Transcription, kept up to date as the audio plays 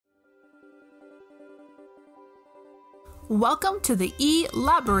Welcome to the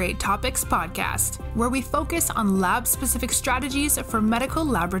Elaborate Topics podcast, where we focus on lab-specific strategies for medical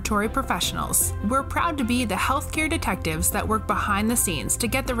laboratory professionals. We're proud to be the healthcare detectives that work behind the scenes to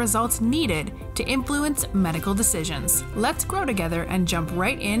get the results needed to influence medical decisions. Let's grow together and jump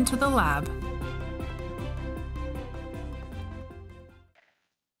right into the lab.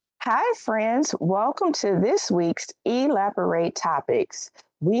 Hi, friends. Welcome to this week's Elaborate Topics.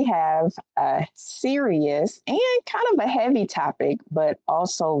 We have a serious and kind of a heavy topic, but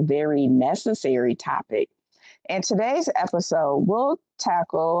also very necessary topic. In today's episode, we'll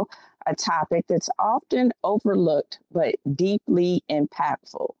tackle a topic that's often overlooked, but deeply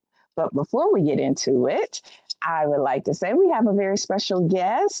impactful. But before we get into it, I would like to say we have a very special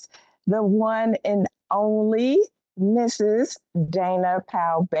guest, the one and only Mrs. Dana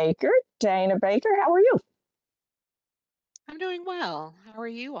Powell Baker. Dana Baker, how are you? I'm doing well. How are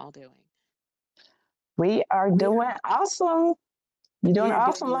you all doing? We are doing awesome. You doing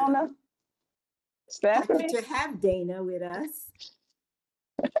awesome, well. Lona? Stephanie? Happy to have Dana with us.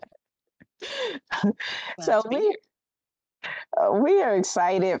 So we are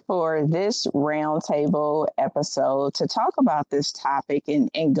excited for this roundtable episode to talk about this topic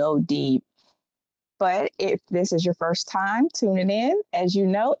and go deep. But if this is your first time tuning in, as you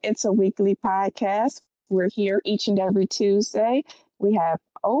know, it's a weekly podcast. We're here each and every Tuesday. We have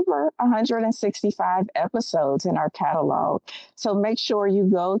over 165 episodes in our catalog. So make sure you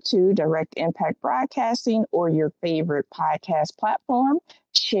go to Direct Impact Broadcasting or your favorite podcast platform,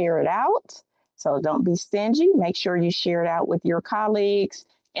 share it out. So don't be stingy. Make sure you share it out with your colleagues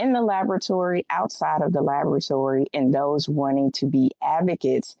in the laboratory, outside of the laboratory, and those wanting to be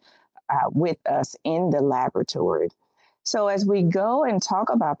advocates with us in the laboratory. So as we go and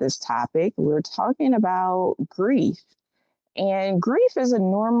talk about this topic, we're talking about grief. And grief is a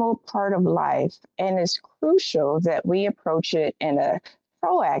normal part of life, and it's crucial that we approach it in a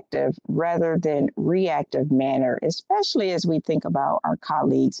proactive rather than reactive manner, especially as we think about our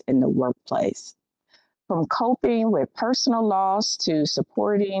colleagues in the workplace. From coping with personal loss to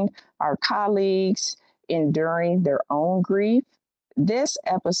supporting our colleagues enduring their own grief, this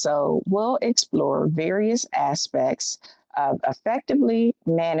episode will explore various aspects of effectively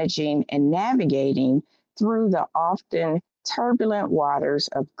managing and navigating through the often turbulent waters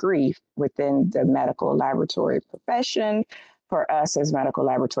of grief within the medical laboratory profession, for us as medical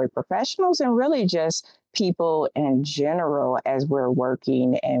laboratory professionals, and really just people in general as we're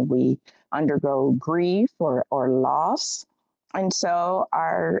working and we undergo grief or loss. And so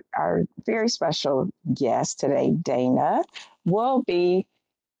our very special guest today, Dana, will be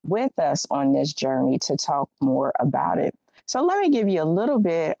with us on this journey to talk more about it. So let me give you a little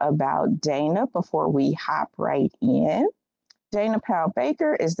bit about Dana before we hop right in. Dana Powell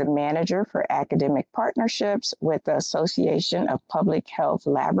Baker is the manager for academic partnerships with the Association of Public Health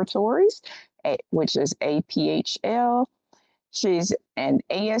Laboratories, which is APHL. She's an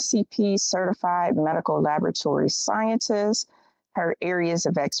ASCP certified medical laboratory scientist. Her areas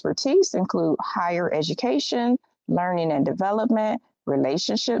of expertise include higher education, learning and development,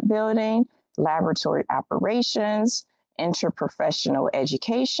 relationship building, laboratory operations, interprofessional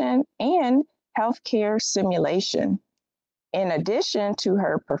education, and healthcare simulation. In addition to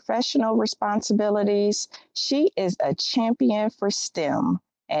her professional responsibilities, she is a champion for STEM.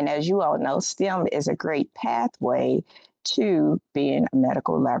 And as you all know, STEM is a great pathway to being a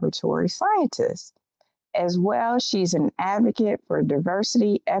medical laboratory scientist. As well, she's an advocate for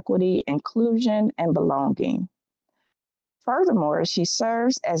diversity, equity, inclusion, and belonging. Furthermore, she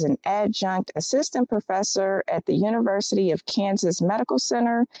serves as an adjunct assistant professor at the University of Kansas Medical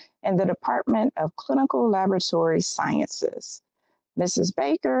Center and the Department of Clinical Laboratory Sciences. Mrs.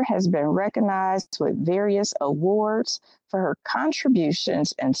 Baker has been recognized with various awards for her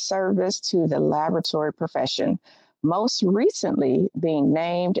contributions and service to the laboratory profession, most recently being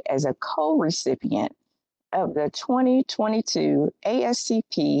named as a co-recipient of the 2022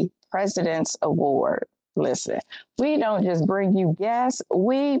 ASCP President's Award. Listen, we don't just bring you guests,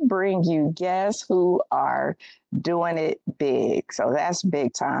 we bring you guests who are doing it big. So that's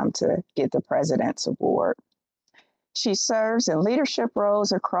big time to get the President's Award. She serves in leadership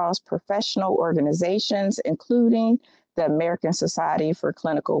roles across professional organizations, including the American Society for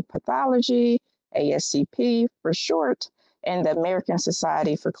Clinical Pathology, ASCP for short, and the American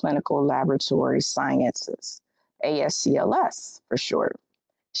Society for Clinical Laboratory Sciences, ASCLS for short.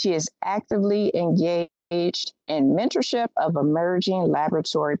 She is actively engaged in mentorship of emerging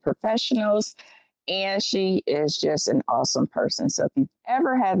laboratory professionals, and she is just an awesome person. So if you've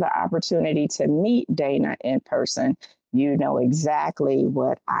ever had the opportunity to meet Dana in person, you know exactly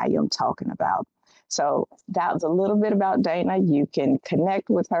what I am talking about. So that was a little bit about Dana. You can connect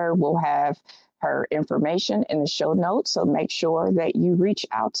with her. We'll have her information in the show notes. So make sure that you reach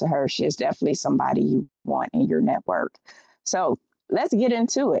out to her. She is definitely somebody you want in your network. So let's get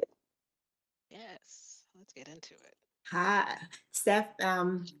into it. Yes, let's get into it. Hi, Steph,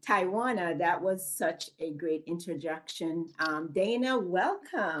 Taiwana, that was such a great introduction. Dana,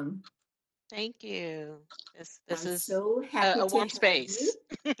 welcome. Thank you. This I'm is so a, happy a to warm have you. space.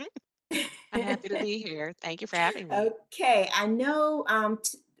 I'm happy to be here. Thank you for having me. Okay, I know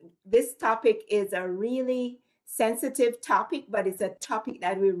this topic is a really sensitive topic, but it's a topic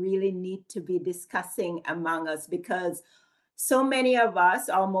that we really need to be discussing among us because so many of us,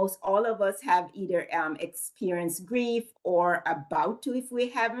 almost all of us, have either experienced grief or about to if we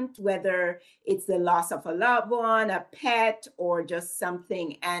haven't, whether it's the loss of a loved one, a pet, or just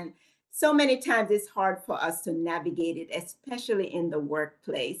something. And so many times it's hard for us to navigate it, especially in the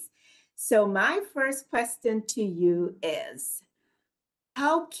workplace. So, my first question to you is,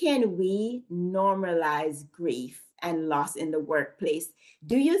 how can we normalize grief and loss in the workplace?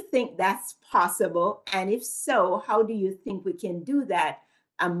 Do you think that's possible? And if so, how do you think we can do that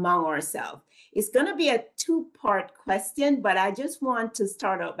among ourselves? It's going to be a two-part question, but I just want to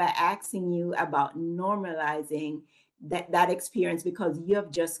start out by asking you about normalizing that experience because you have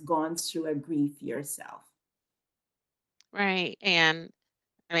just gone through a grief yourself. Right. And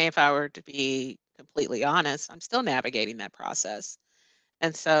I mean, if I were to be completely honest, I'm still navigating that process.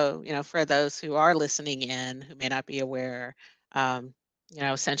 And so, for those who are listening in who may not be aware, um,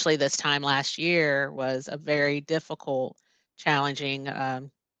 essentially this time last year was a very difficult, challenging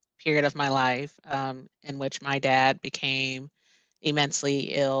period of my life in which my dad became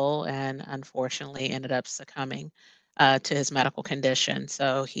immensely ill and unfortunately ended up succumbing to his medical condition.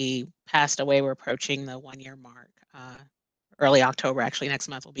 So he passed away. We're approaching the 1 year mark. Early October, actually, next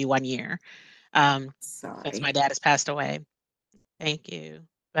month will be 1 year since my Sorry. dad has passed away. Thank you.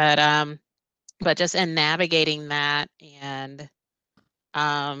 But but just in navigating that and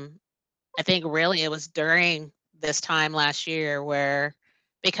um I think really it was during this time last year where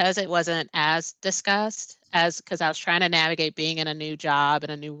because it wasn't as discussed as because I was trying to navigate being in a new job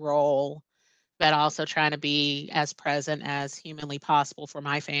and a new role, but also trying to be as present as humanly possible for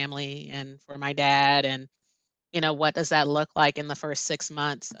my family and for my dad. And what does that look like in the first 6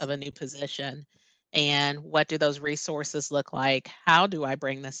 months of a new position? And what do those resources look like? How do I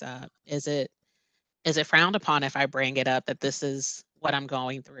bring this up? Is it frowned upon if I bring it up that this is what I'm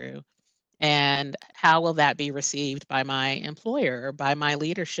going through? And how will that be received by my employer, by my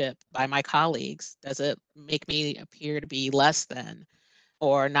leadership, by my colleagues? Does it make me appear to be less than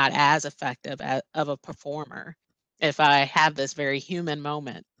or not as effective of a performer if I have this very human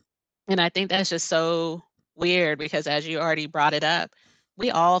moment? And I think that's just so weird because, as you already brought it up, we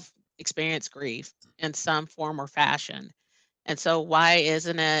all experience grief in some form or fashion. And so, why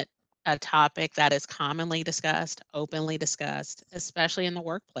isn't it a topic that is commonly discussed, openly discussed, especially in the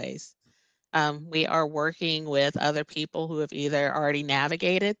workplace? We are working with other people who have either already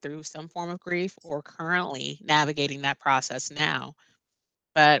navigated through some form of grief or currently navigating that process now.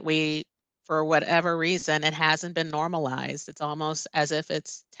 But for whatever reason, it hasn't been normalized. It's almost as if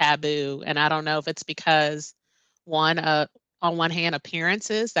it's taboo. And I don't know if it's because one, on one hand,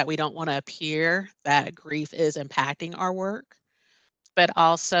 appearances that we don't want to appear that grief is impacting our work, but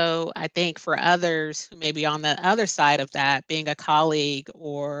also I think for others who may be on the other side of that, being a colleague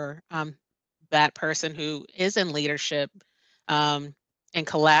or that person who is in leadership um, and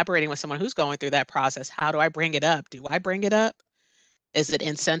collaborating with someone who's going through that process, how do I bring it up? Do I bring it up? Is it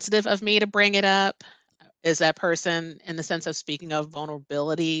insensitive of me to bring it up? Is that person in the sense of speaking of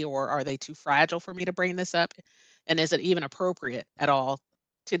vulnerability, or are they too fragile for me to bring this up? And is it even appropriate at all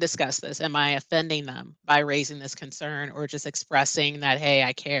to discuss this? Am I offending them by raising this concern or just expressing that, hey,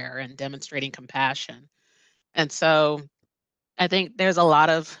 I care and demonstrating compassion? And so I think there's a lot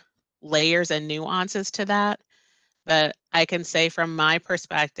of layers and nuances to that. But I can say from my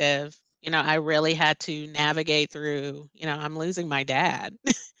perspective, I really had to navigate through, I'm losing my dad.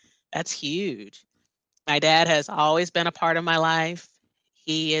 That's huge. My dad has always been a part of my life.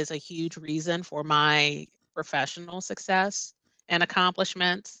 He is a huge reason for my professional success and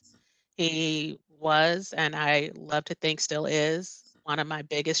accomplishments. He was, and I love to think still is, one of my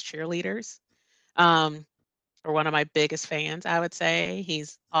biggest cheerleaders, um, or one of my biggest fans, I would say. He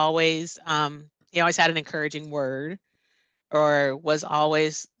always had an encouraging word or was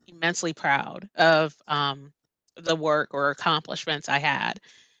always immensely proud of the work or accomplishments I had.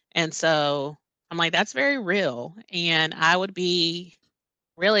 And so I'm like, that's very real. And I would be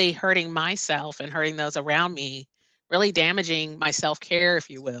really hurting myself and hurting those around me, really damaging my self care, if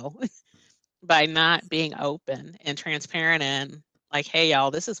you will, by not being open and transparent and like, hey,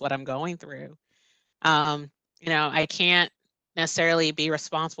 y'all, this is what I'm going through. I can't necessarily be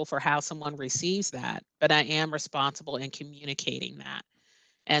responsible for how someone receives that, but I am responsible in communicating that.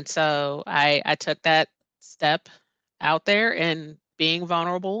 And so I took that step out there and being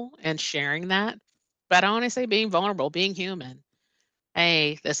vulnerable and sharing that. But I want to say being vulnerable, being human.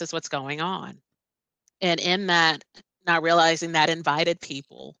 Hey, this is what's going on. And in that, not realizing that invited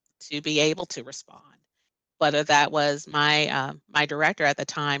people to be able to respond. Whether that was my director at the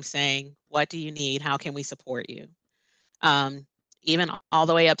time saying, "What do you need? How can we support you?" Um, Even all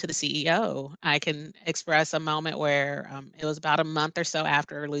the way up to the CEO, I can express a moment where it was about a month or so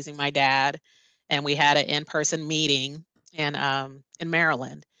after losing my dad, and we had an in-person meeting in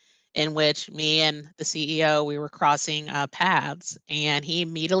Maryland, in which me and the CEO we were crossing paths, and he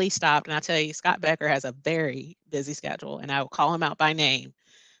immediately stopped. And I'll tell you, Scott Becker has a very busy schedule, and I will call him out by name,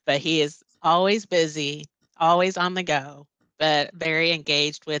 but he is always busy, always on the go, but very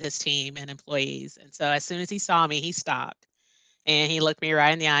engaged with his team and employees. And so as soon as he saw me, he stopped and he looked me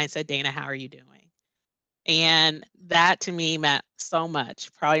right in the eye and said, "Dana, how are you doing?" And that to me meant so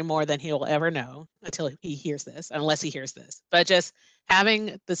much, probably more than he'll ever know until he hears this, unless he hears this. But just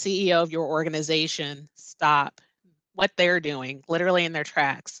having the CEO of your organization stop what they're doing, literally in their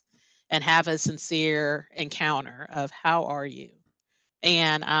tracks, and have a sincere encounter of how are you?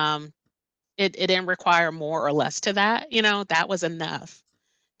 And it didn't require more or less to that. That was enough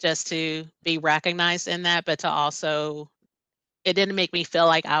just to be recognized in that, but to also, it didn't make me feel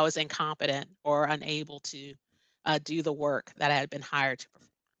like I was incompetent or unable to do the work that I had been hired to perform.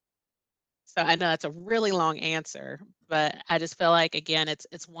 So I know that's a really long answer, but I just feel like again,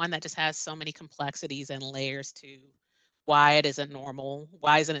 it's one that just has so many complexities and layers to why it isn't normal.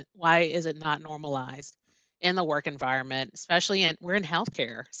 Why is it not normalized in the work environment, especially we're in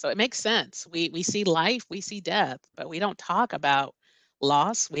healthcare. So it makes sense. We see life, we see death, but we don't talk about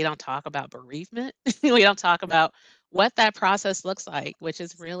loss, we don't talk about bereavement, we don't talk about what that process looks like, which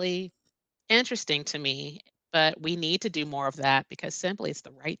is really interesting to me. But we need to do more of that because simply it's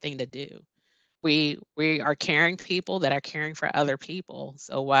the right thing to do. We are caring people that are caring for other people.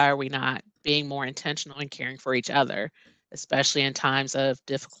 So why are we not being more intentional in caring for each other, especially in times of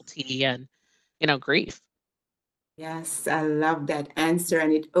difficulty and, grief? Yes, I love that answer,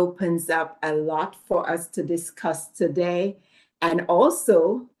 and it opens up a lot for us to discuss today, and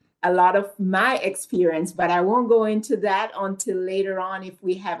also a lot of my experience, but I won't go into that until later on if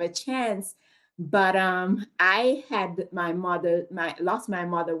we have a chance. But I had lost my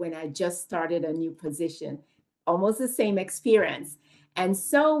mother when I just started a new position, almost the same experience. And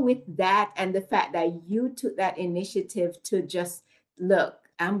so with that and the fact that you took that initiative to just look,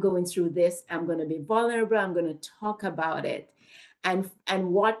 I'm going through this, I'm going to be vulnerable, I'm going to talk about it, and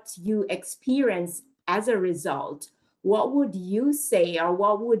what you experience as a result, what would you say, or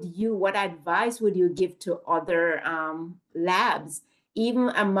what advice would you give to other labs, even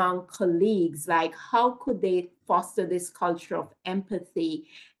among colleagues? Like, how could they foster this culture of empathy,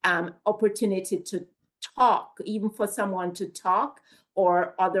 opportunity to talk, even for someone to talk,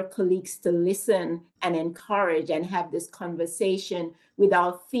 or other colleagues to listen and encourage and have this conversation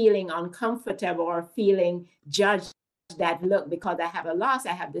without feeling uncomfortable or feeling judged, that look, because I have a loss,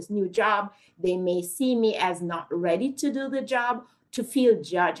 I have this new job, they may see me as not ready to do the job, to feel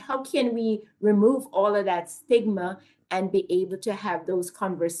judged. How can we remove all of that stigma and be able to have those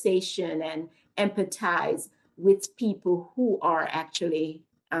conversations and empathize with people who are actually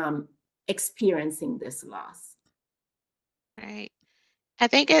experiencing this loss? Right. I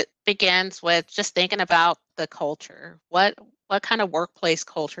think it begins with just thinking about the culture. What kind of workplace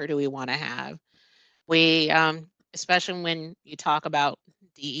culture do we want to have? We, especially when you talk about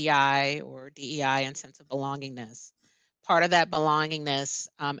DEI and sense of belongingness, part of that belongingness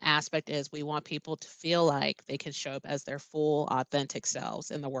aspect is we want people to feel like they can show up as their full, authentic selves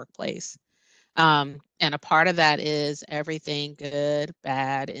in the workplace. And a part of that is everything good,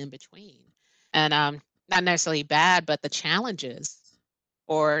 bad, in between. And not necessarily bad, but the challenges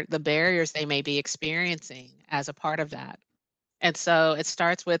or the barriers they may be experiencing as a part of that. And so it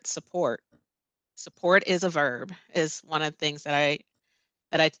starts with support. Support is a verb, is one of the things that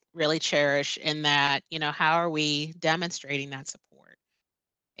I really cherish, in that, how are we demonstrating that support?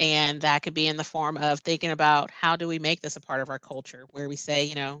 And that could be in the form of thinking about how do we make this a part of our culture, where we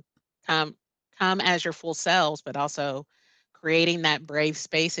say, come come as your full selves, but also creating that brave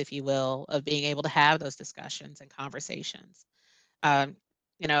space, if you will, of being able to have those discussions and conversations. Um,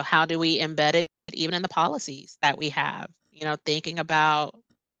 how do we embed it even in the policies that we have? Thinking about,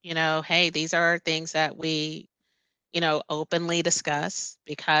 hey, these are things that we openly discuss,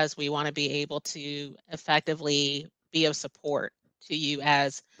 because we want to be able to effectively be of support to you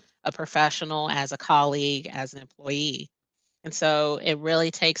as a professional, as a colleague, as an employee. And so it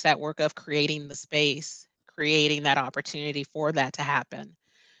really takes that work of creating the space, creating that opportunity for that to happen,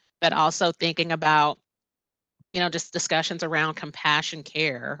 but also thinking about, just discussions around compassion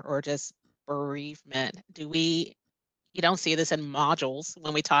care or just bereavement. You don't see this in modules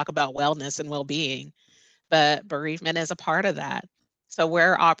when we talk about wellness and well-being, but bereavement is a part of that. So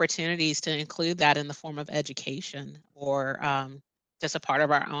where are opportunities to include that in the form of education or just a part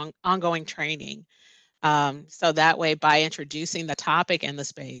of our ongoing training? So that way, by introducing the topic in the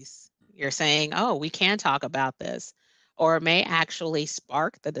space, you're saying, oh, we can talk about this, or it may actually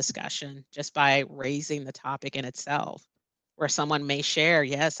spark the discussion just by raising the topic in itself, where someone may share,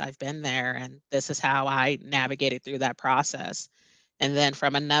 yes, I've been there, and this is how I navigated through that process. And then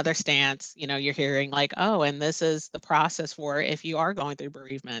from another stance, you're hearing like, oh, and this is the process for if you are going through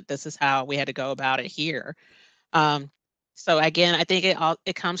bereavement. This is how we had to go about it here. Um, so again, I think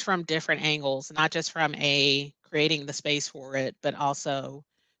it comes from different angles, not just from creating the space for it, but also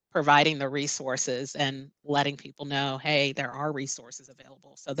providing the resources and letting people know, hey, there are resources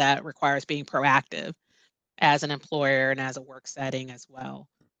available. So that requires being proactive as an employer and as a work setting as well.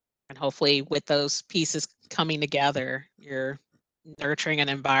 And hopefully with those pieces coming together, you're nurturing an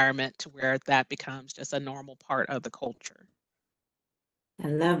environment to where that becomes just a normal part of the culture. I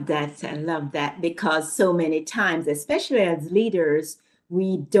love that. I love that because so many times, especially as leaders,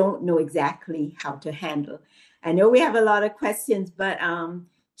 we don't know exactly how to handle. I know we have a lot of questions, but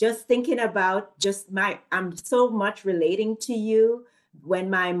just thinking about I'm so much relating to you. When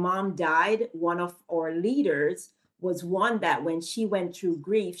my mom died, one of our leaders was one that when she went through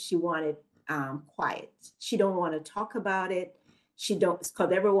grief, she wanted quiet. She don't want to talk about it. She don't,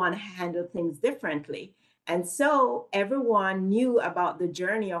 because everyone handle things differently. And so everyone knew about the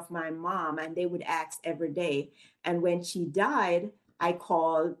journey of my mom and they would ask every day. And when she died, I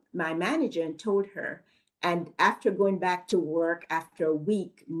called my manager and told her. And after going back to work after a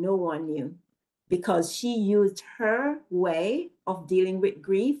week, no one knew because she used her way of dealing with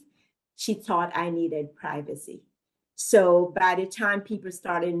grief. She thought I needed privacy. So by the time people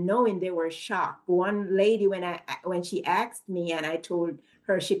started knowing, they were shocked. One lady, when she asked me and I told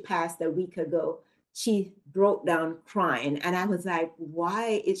her she passed a week ago, she broke down crying. And I was like,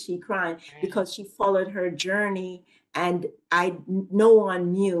 why is she crying? Because she followed her journey and no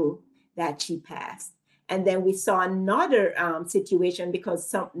one knew that she passed. And then we saw another situation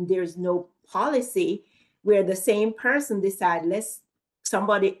because there's no policy where the same person decided,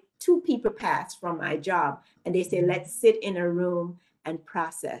 two people passed from my job and they say, let's sit in a room and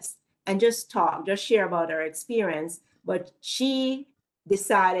process and just talk, just share about our experience. But she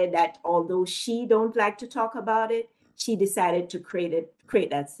decided that although she don't like to talk about it, she decided to create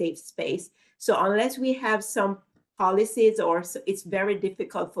that safe space. So unless we have some policies, it's very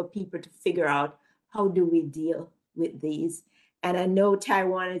difficult for people to figure out how do we deal with these. And I know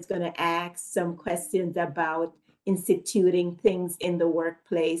Taiwan is going to ask some questions about instituting things in the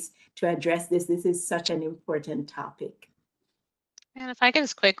workplace to address this. This is such an important topic. And if I can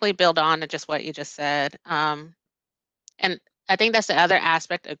just quickly build on to just what you just said, and I think that's the other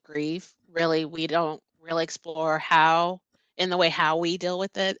aspect of grief. Really, we don't really explore how we deal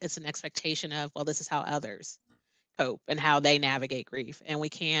with it. It's an expectation of, well, this is how others cope and how they navigate grief. And we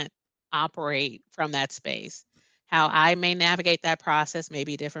can't operate from that space. How I may navigate that process may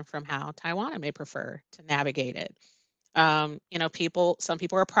be different from how Taiwan may prefer to navigate it. Some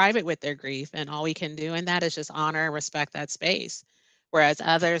people are private with their grief, and all we can do in that is just honor and respect that space. Whereas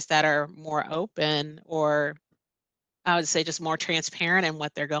others that are more open, or I would say just more transparent in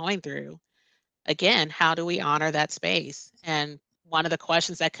what they're going through. Again, how do we honor that space? And one of the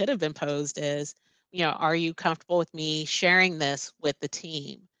questions that could have been posed is, are you comfortable with me sharing this with the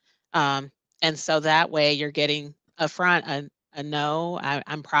team? And so that way you're getting a no,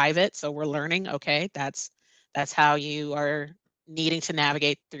 I'm private, so we're learning. Okay, that's how you are needing to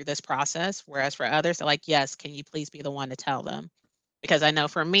navigate through this process. Whereas for others, they're like, yes, can you please be the one to tell them? Because I know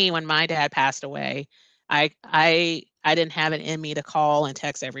for me, when my dad passed away, I didn't have it in me to call and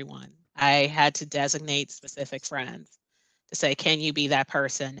text everyone. I had to designate specific friends to say, can you be that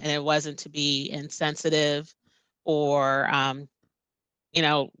person? And it wasn't to be insensitive or,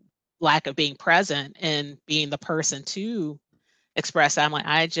 lack of being present and being the person to express. I'm like,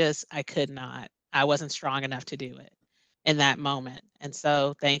 I could not. I wasn't strong enough to do it in that moment. And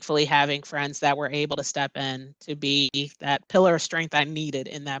so thankfully having friends that were able to step in to be that pillar of strength I needed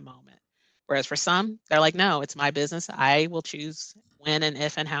in that moment. Whereas for some, they're like, no, it's my business. I will choose when and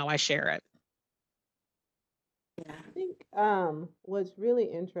if and how I share it. I think what's really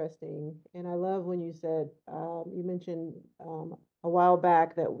interesting, and I love when you said you mentioned a while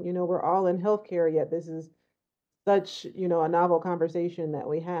back that we're all in healthcare, yet this is such a novel conversation that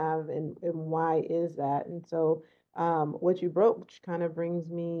we have, and why is that? And so what you broke kind of brings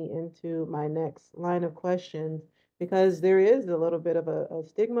me into my next line of questions, because there is a little bit of a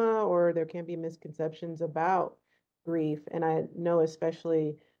stigma, or there can be misconceptions about grief. And I know,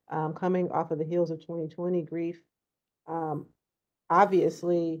 especially coming off of the heels of 2020, grief, um,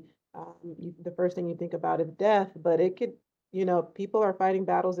 obviously, the first thing you think about is death, but it could, people are fighting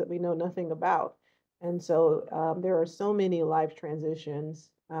battles that we know nothing about. And so there are so many life transitions,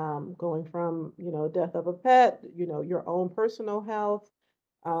 going from, death of a pet, your own personal health,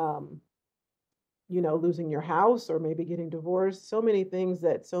 um, losing your house, or maybe getting divorced. So many things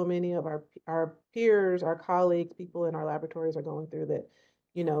that so many of our peers, our colleagues, people in our laboratories are going through, that,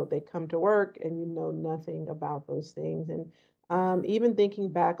 they come to work and you know nothing about those things. And even thinking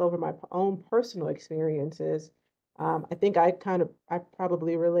back over my own personal experiences, I think I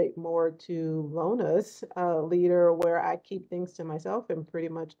probably relate more to Lona's leader, where I keep things to myself and pretty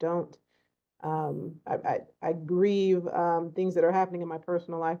much don't. I grieve things that are happening in my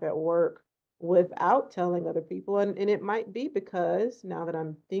personal life at work without telling other people. And it might be because, now that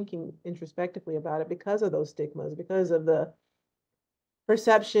I'm thinking introspectively about it, because of those stigmas, because of the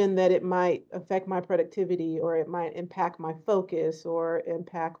perception that it might affect my productivity, or it might impact my focus, or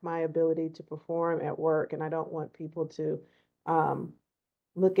impact my ability to perform at work. And I don't want people to um,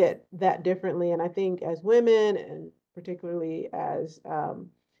 look at that differently. And I think as women, and particularly as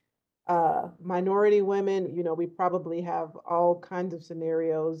minority women, we probably have all kinds of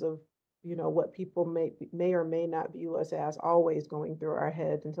scenarios of, what people may or may not view us as, always going through our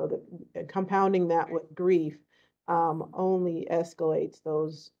heads. And so compounding that with grief only escalates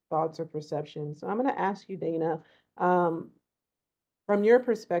those thoughts or perceptions. So I'm going to ask you, Dana, um, from your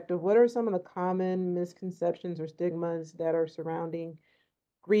perspective, what are some of the common misconceptions or stigmas that are surrounding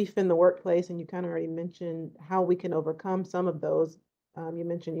grief in the workplace? And you kind of already mentioned how we can overcome some of those. You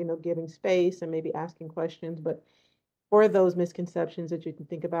mentioned, giving space and maybe asking questions, but for those misconceptions that you can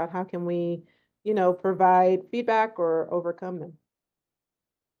think about, how can we, provide feedback or overcome them?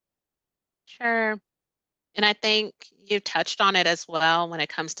 Sure. And I think you touched on it as well when it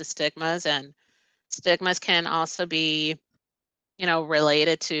comes to stigmas, and stigmas can also be,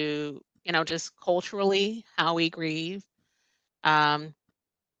 related to, just culturally how we grieve, um,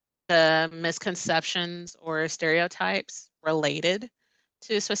 the misconceptions or stereotypes related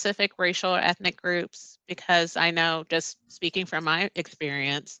to specific racial or ethnic groups. Because I know, just speaking from my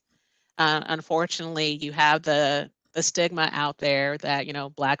experience, unfortunately, you have the stigma out there that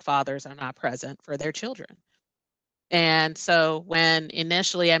Black fathers are not present for their children. And so when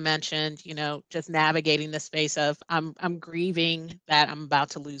initially I mentioned, just navigating the space of I'm grieving that I'm about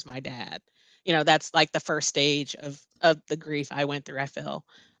to lose my dad. That's like the first stage of the grief I went through, I feel.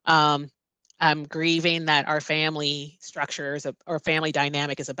 Um, I'm grieving that our family structures or family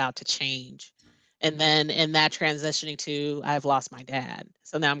dynamic is about to change. And then in that transitioning to I've lost my dad.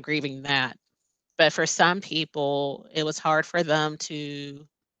 So now I'm grieving that. But for some people, it was hard for them to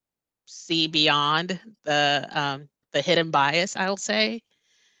see beyond the hidden bias, I'll say.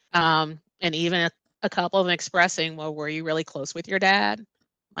 And even a couple of them expressing, well, were you really close with your dad?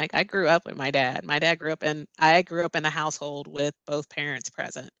 Like, I grew up with my dad. I grew up in a household with both parents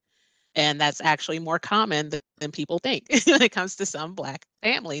present. And that's actually more common than people think when it comes to some Black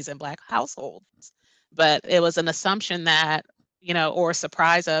families and Black households. But it was an assumption that, or a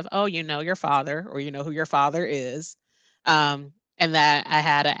surprise of, oh, you know your father, or you know who your father is. And that I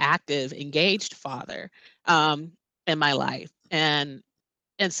had an active, engaged father um, in my life. And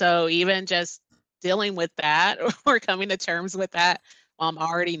so even just dealing with that or coming to terms with that while I'm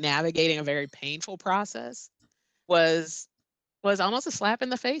already navigating a very painful process was almost a slap in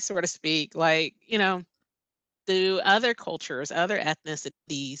the face, so to speak. Like, do other cultures, other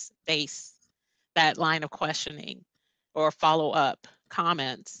ethnicities face that line of questioning or follow up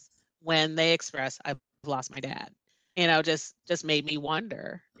comments when they express, I've lost my dad? Just made me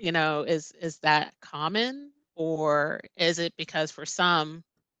wonder, is that common, or is it because for some,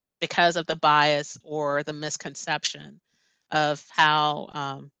 because of the bias or the misconception of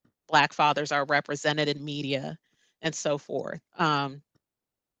how Black fathers are represented in media and so forth? Now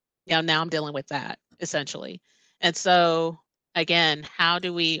I'm dealing with that essentially. And so, again, how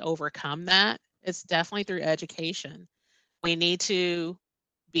do we overcome that? It's definitely through education. We need to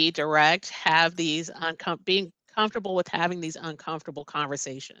be direct, have these being comfortable with having these uncomfortable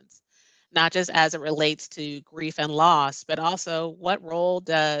conversations, not just as it relates to grief and loss, but also what role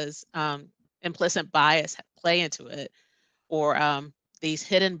does implicit bias play into it, or these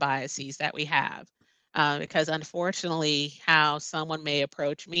hidden biases that we have. Because unfortunately, how someone may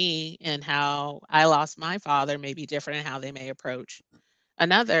approach me and how I lost my father may be different in how they may approach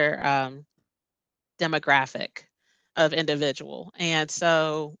another demographic of individual. And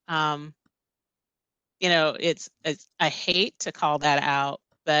so, it's I hate to call that out,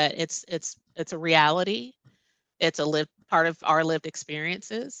 but it's a reality. It's a lived part of our lived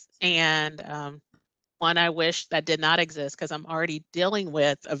experiences, and one I wish that did not exist because I'm already dealing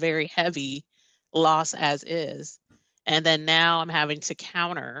with a very heavy loss as is. And then now I'm having to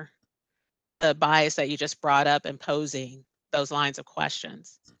counter the bias that you just brought up and posing those lines of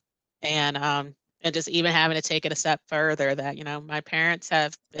questions. And just even having to take it a step further that, my parents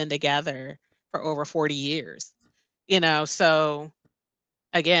have been together for over 40 years. So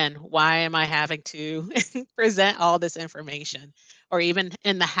again, why am I having to present all this information, or even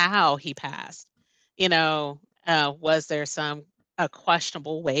in the how he passed? Was there a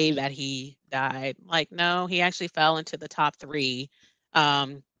questionable way that he died? Like, no, he actually fell into the top 3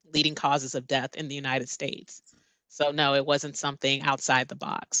 leading causes of death in the United States. So no, it wasn't something outside the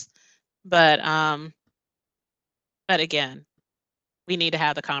box. But again, we need to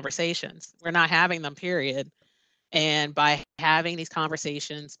have the conversations. We're not having them, period. And by having these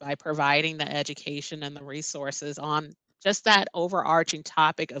conversations, by providing the education and the resources on just that overarching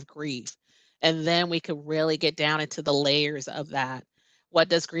topic of grief, and then we could really get down into the layers of that. What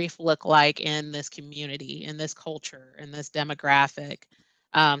does grief look like in this community, in this culture, in this demographic?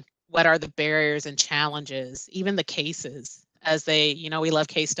 What are the barriers and challenges, even the cases, as we love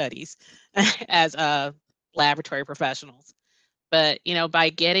case studies as laboratory professionals. But, by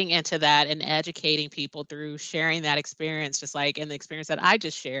getting into that and educating people through sharing that experience, just like in the experience that I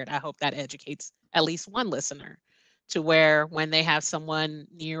just shared, I hope that educates at least one listener to where when they have someone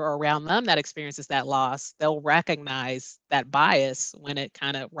near or around them that experiences that loss, they'll recognize that bias when it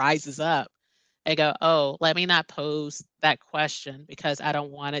kind of rises up and go, oh, let me not pose that question because I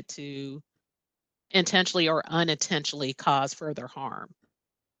don't want it to intentionally or unintentionally cause further harm.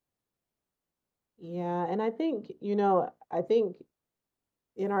 Yeah, and I think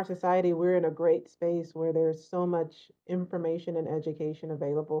in our society, we're in a great space where there's so much information and education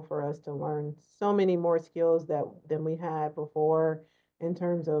available for us to learn so many more skills than we had before in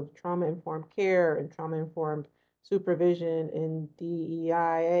terms of trauma informed care and trauma informed supervision and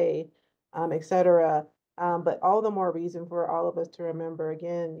DEIA, et cetera. But all the more reason for all of us to remember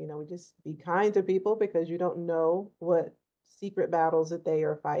again, we just be kind to people because you don't know what secret battles that they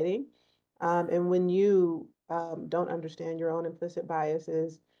are fighting. And when you don't understand your own implicit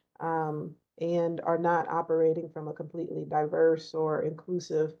biases and are not operating from a completely diverse or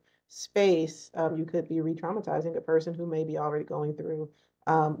inclusive space, you could be re traumatizing a person who may be already going through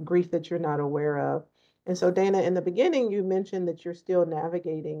grief that you're not aware of. And so, Dana, in the beginning, you mentioned that you're still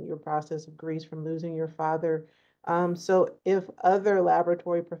navigating your process of grief from losing your father. So, if other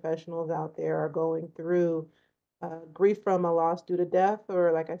laboratory professionals out there are going through grief from a loss due to death,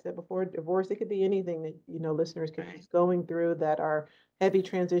 or like I said before, divorce. It could be anything that listeners could be Right. going through that are heavy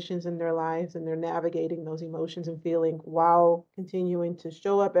transitions in their lives, and they're navigating those emotions and feeling while continuing to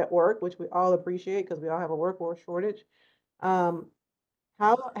show up at work, which we all appreciate because we all have a workforce shortage. Um,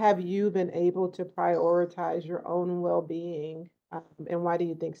 how have you been able to prioritize your own well-being, and why do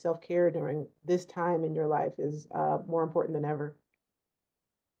you think self-care during this time in your life is more important than ever?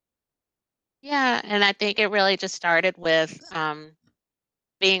 Yeah, and I think it really just started with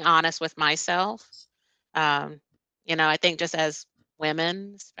being honest with myself. Um, I think just as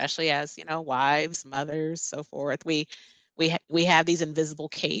women, especially as, wives, mothers, so forth, we have these invisible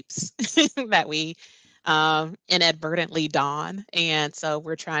capes that we inadvertently don. And so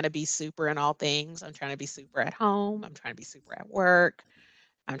we're trying to be super in all things. I'm trying to be super at home. I'm trying to be super at work.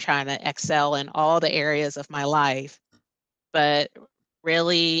 I'm trying to excel in all the areas of my life, but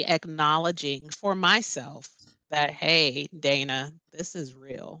really acknowledging for myself that, hey, Dana, this is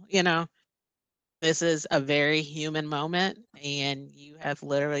real. This is a very human moment, and you have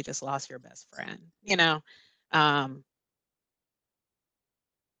literally just lost your best friend. Um,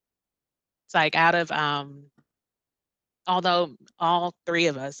 it's like out of although all 3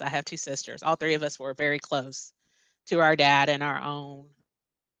 of us, I have 2 sisters, all 3 of us were very close to our dad in our own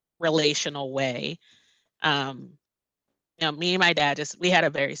relational way. Um, me and my dad we had a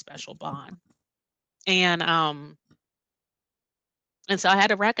very special bond. And And so I had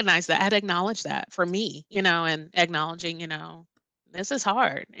to recognize that. I had to acknowledge that for me, and acknowledging, this is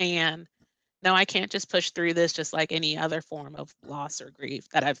hard. And no, I can't just push through this just like any other form of loss or grief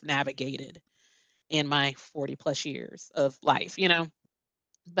that I've navigated in my 40 plus years of life.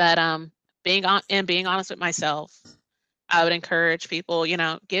 But being honest with myself. I would encourage people,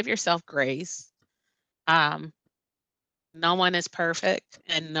 give yourself grace. Um, no one is perfect,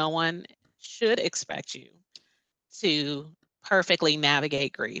 and no one should expect you to perfectly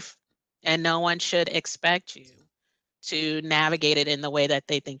navigate grief. And no one should expect you to navigate it in the way that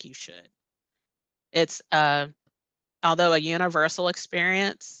they think you should. It's although a universal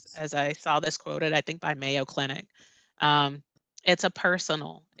experience, as I saw this quoted, I think by Mayo Clinic, um, it's a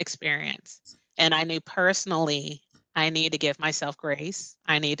personal experience. And I knew personally I need to give myself grace.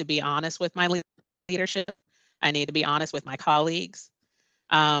 I need to be honest with my leadership. I need to be honest with my colleagues.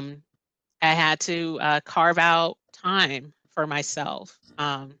 Um, I had to carve out time for myself.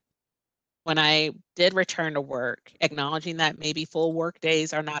 When I did return to work, acknowledging that maybe full work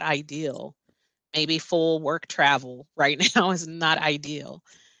days are not ideal, maybe full work travel right now is not ideal,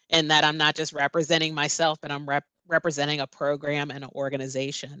 and that I'm not just representing myself, but I'm representing a program and an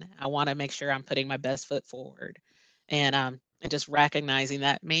organization. I want to make sure I'm putting my best foot forward, and just recognizing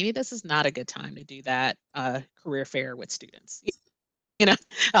that maybe this is not a good time to do that career fair with students. you know,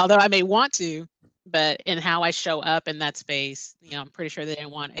 although I may want to, but in how I show up in that space, I'm pretty sure they didn't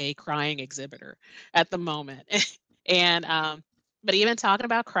want a crying exhibitor at the moment. and but even talking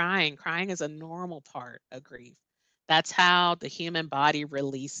about crying is a normal part of grief. That's how the human body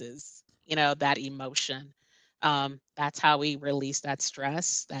releases, that emotion. That's how we release that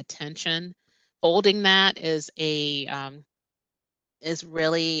stress, that tension. Holding that is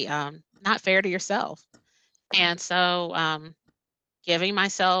really not fair to yourself. And so giving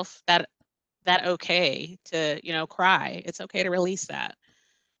myself that okay to, cry. It's okay to release that.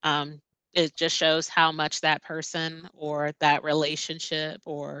 Um, it just shows how much that person or that relationship,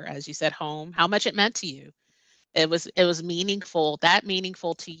 or as you said, home, how much it meant to you. It was meaningful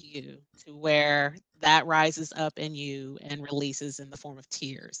to you, to where that rises up in you and releases in the form of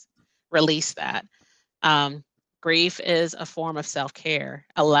tears. Release that. Um, Grief is a form of self-care.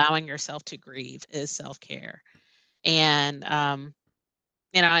 Allowing yourself to grieve is self-care. And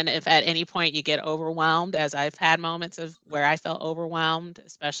and if at any point you get overwhelmed, as I've had moments of where I felt overwhelmed,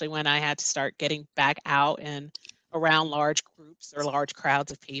 especially when I had to start getting back out and around large groups or large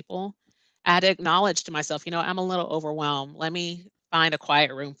crowds of people, I had to acknowledge to myself, I'm a little overwhelmed. Let me find a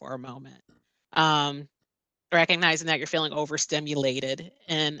quiet room for a moment. Um, Recognizing that you're feeling overstimulated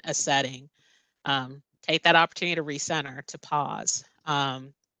in a setting. Take that opportunity to recenter, to pause,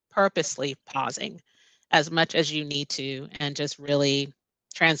 purposely pausing as much as you need to, and just really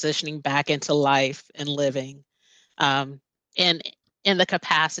transitioning back into life and living um, in in the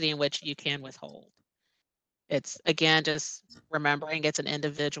capacity in which you can withhold. It's again just remembering it's an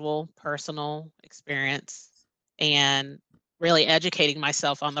individual, personal experience, and really educating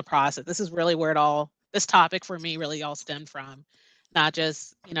myself on the process. This is really where this topic for me really all stemmed from. Not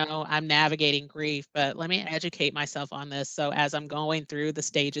just, I'm navigating grief, but let me educate myself on this. So as I'm going through the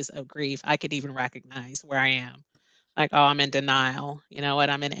stages of grief, I could even recognize where I am. Like, oh, I'm in denial. You know what?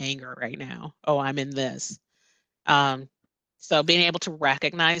 I'm in anger right now. Oh, I'm in this. Um, so being able to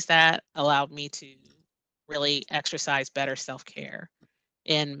recognize that allowed me to really exercise better self-care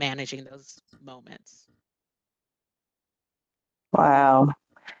in managing those moments. Wow.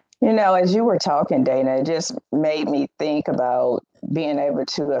 As you were talking, Dana, it just made me think about being able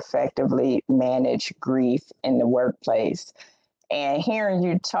to effectively manage grief in the workplace. And hearing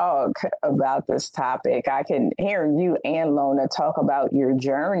you talk about this topic, I can hear you and Lona talk about your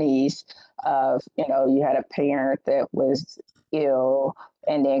journeys of, you had a parent that was ill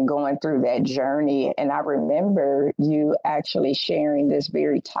and then going through that journey. And I remember you actually sharing this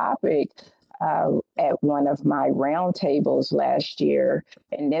very topic at one of my roundtables last year.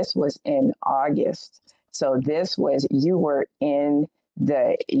 And this was in August. So this was, you were in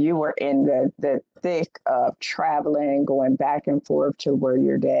the thick of traveling, going back and forth to where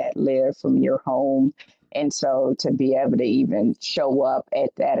your dad lived from your home. And so to be able to even show up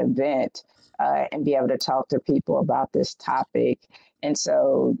at that event and be able to talk to people about this topic. And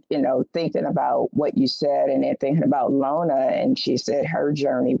so, thinking about what you said and then thinking about Lona, and she said her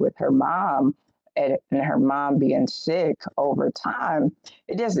journey with her mom and her mom being sick over time,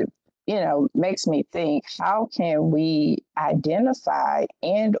 it doesn't makes me think, how can we identify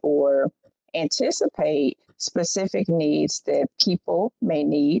and or anticipate specific needs that people may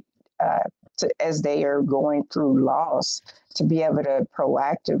need as they are going through loss, to be able to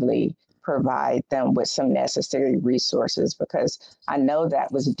proactively provide them with some necessary resources, because I know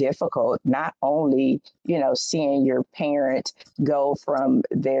that was difficult, not only, seeing your parent go from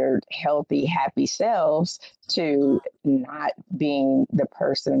their healthy, happy selves to not being the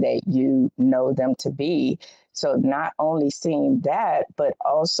person that you know them to be. So not only seeing that, but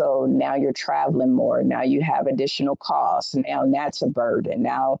also now you're traveling more. Now you have additional costs. Now that's a burden.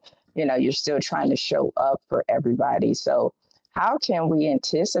 Now, you're still trying to show up for everybody. So how can we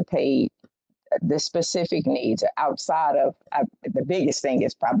anticipate the specific needs outside of the biggest thing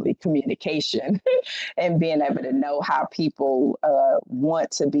is probably communication and being able to know how people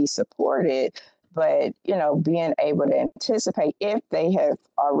want to be supported. But, being able to anticipate if they have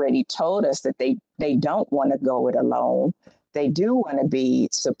already told us that they don't want to go it alone, they do want to be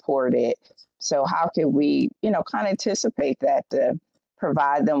supported. So how can we, kind of anticipate that to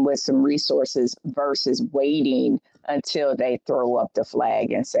provide them with some resources versus waiting until they throw up the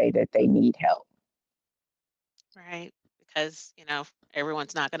flag and say that they need help? Right. Because,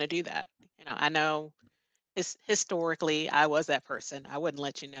 everyone's not going to do that. I know historically I was that person. I wouldn't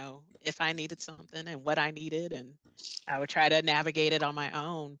let you know if I needed something and what I needed, and I would try to navigate it on my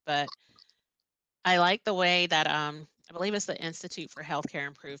own. But I like the way that I believe it's the Institute for Healthcare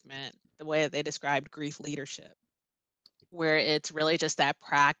Improvement, the way that they described grief leadership, where it's really just that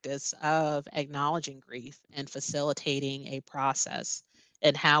practice of acknowledging grief and facilitating a process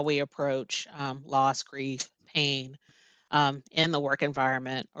and how we approach loss, grief, pain in the work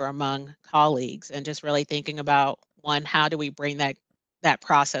environment or among colleagues, and just really thinking about, one, how do we bring that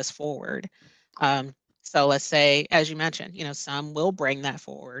process forward. So let's say, as you mentioned, some will bring that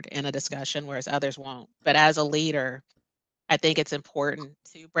forward in a discussion, whereas others won't. But as a leader, I think it's important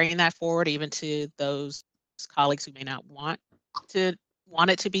to bring that forward, even to those colleagues who may not to want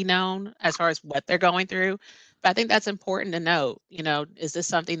it to be known as far as what they're going through. But I think that's important to note. Is this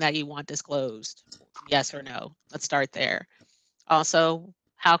something that you want disclosed? Yes or no? Let's start there. Also,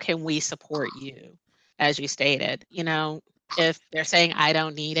 how can we support you? As you stated, if they're saying, I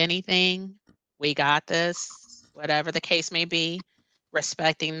don't need anything, we got this, whatever the case may be,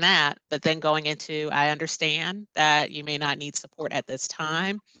 respecting that, but then going into, I understand that you may not need support at this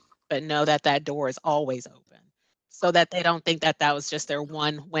time, but know that that door is always open, so that they don't think that that was just their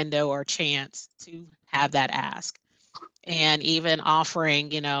one window or chance to have that ask. And even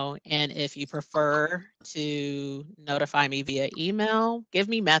offering, and if you prefer to notify me via email, give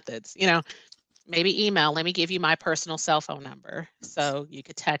me methods, maybe email, let me give you my personal cell phone number so you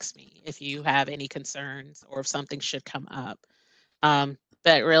could text me if you have any concerns or if something should come up.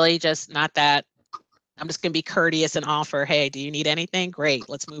 But really just not that I'm just going to be courteous and offer, hey, do you need anything? Great,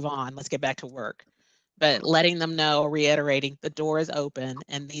 let's move on. Let's get back to work. But letting them know, reiterating, the door is open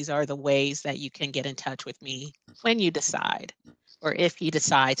and these are the ways that you can get in touch with me when you decide, or if you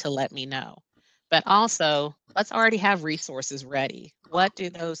decide to let me know. But also, let's already have resources ready. What do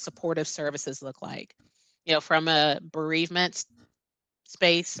those supportive services look like? From a bereavement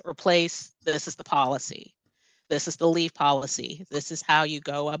space or place, this is the policy. This is the leave policy. This is how you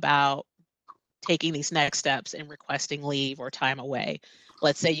go about taking these next steps and requesting leave or time away.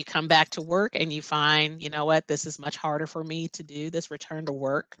 Let's say you come back to work and you find, what, this is much harder for me to do this return to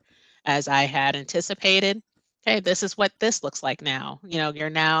work as I had anticipated. Okay, this is what this looks like now. You're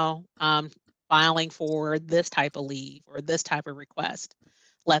now filing for this type of leave or this type of request.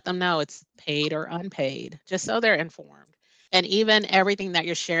 Let them know it's paid or unpaid, just so they're informed. And even everything that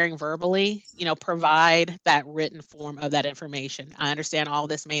you're sharing verbally, provide that written form of that information. I understand all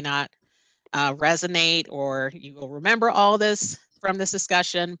this may not resonate, or you will remember all this from this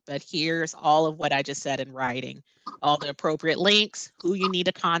discussion, but here's all of what I just said in writing, all the appropriate links, who you need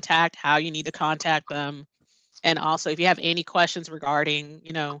to contact, how you need to contact them. And also, if you have any questions regarding,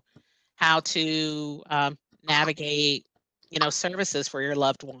 how to navigate, services for your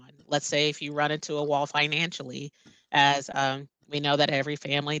loved one. Let's say if you run into a wall financially, as we know that every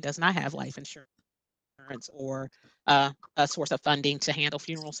family does not have life insurance or a source of funding to handle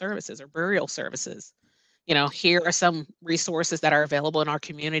funeral services or burial services. Here are some resources that are available in our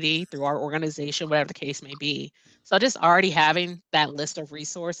community through our organization, whatever the case may be. So just already having that list of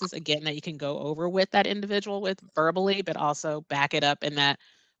resources, again, that you can go over with that individual with verbally, but also back it up in that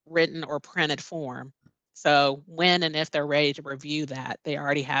written or printed form. So when and if they're ready to review that, they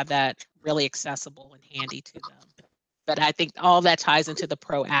already have that really accessible and handy to them. But I think all that ties into the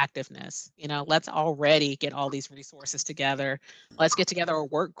proactiveness. Let's already get all these resources together. Let's get together a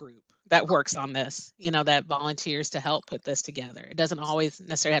work group that works on this, that volunteers to help put this together. It doesn't always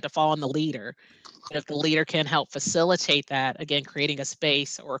necessarily have to fall on the leader. But if the leader can help facilitate that, again, creating a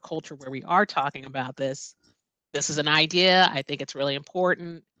space or a culture where we are talking about this is an idea. I think it's really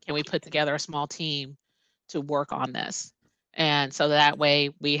important. can we put together a small team to work on this? And so that way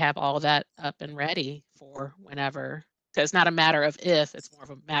we have all that up and ready for whenever. So it's not a matter of if, it's more of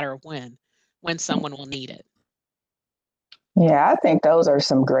a matter of when someone will need it. Yeah, I think those are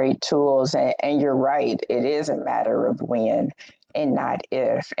some great tools. And you're right, it is a matter of when and not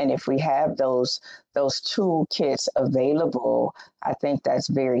if. And if we have those toolkits available, I think that's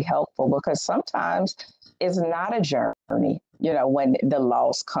very helpful because sometimes it's not a journey, when the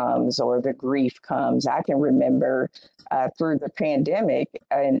loss comes or the grief comes. I can remember through the pandemic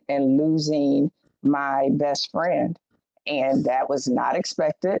and losing my best friend, and that was not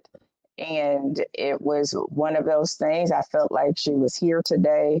expected. And it was one of those things. I felt like she was here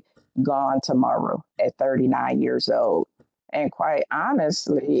today, gone tomorrow at 39 years old. And quite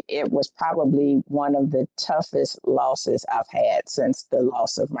honestly, it was probably one of the toughest losses I've had since the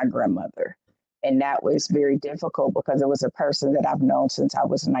loss of my grandmother. And that was very difficult because it was a person that I've known since I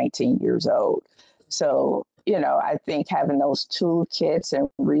was 19 years old. So, I think having those toolkits and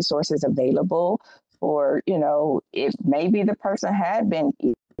resources available for, if maybe the person had been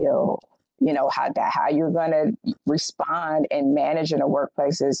ill, how you're going to respond and manage in a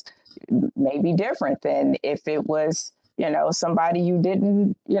workplace is maybe different than if it was, somebody you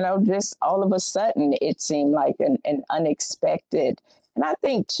didn't, just all of a sudden it seemed like an unexpected. And I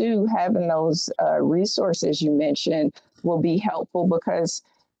think too, having those resources you mentioned will be helpful because,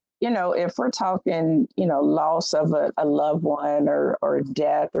 if we're talking, loss of a loved one or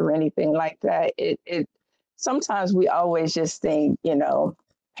death or anything like that, it sometimes we always just think,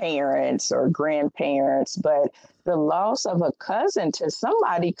 parents or grandparents, but the loss of a cousin to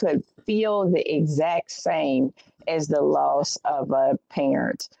somebody could feel the exact same as the loss of a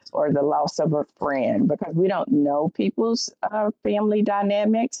parent or the loss of a friend because we don't know people's family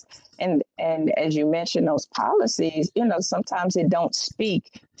dynamics. And as you mentioned, those policies, sometimes it don't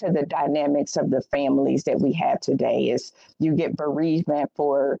speak to the dynamics of the families that we have today. Is you get bereavement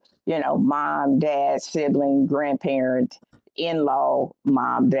for, mom, dad, sibling, grandparent, in-law,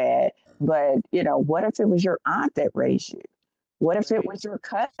 mom, dad. But, what if it was your aunt that raised you? What if it was your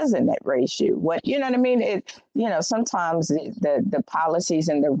cousin that raised you? You know what I mean? Sometimes the policies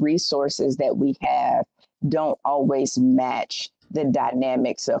and the resources that we have don't always match the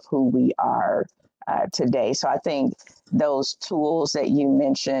dynamics of who we are today. So I think those tools that you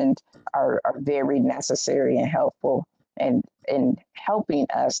mentioned are very necessary and helpful in helping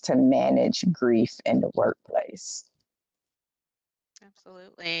us to manage grief in the workplace.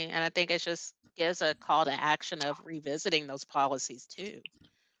 Absolutely. And I think it just gives a call to action of revisiting those policies too.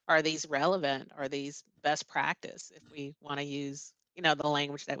 Are these relevant? Are these best practice if we want to use, the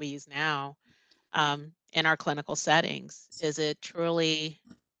language that we use now in our clinical settings? Is it truly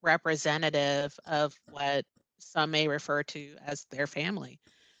representative of what some may refer to as their family?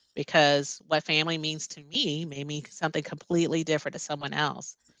 Because what family means to me may mean something completely different to someone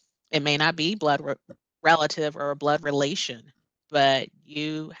else. It may not be relative or a blood relation, but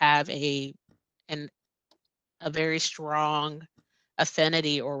you have an a very strong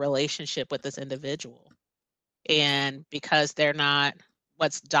affinity or relationship with this individual. And because they're not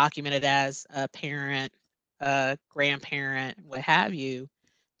what's documented as a parent, a grandparent, what have you,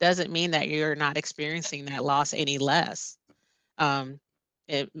 doesn't mean that you're not experiencing that loss any less. Um,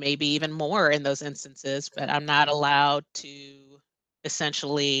 it may be even more in those instances, but I'm not allowed to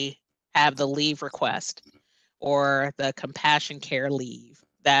essentially have the leave request or the compassion care leave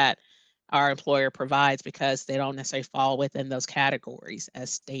that our employer provides because they don't necessarily fall within those categories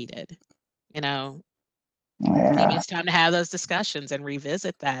as stated. Maybe Yeah. it's time to have those discussions and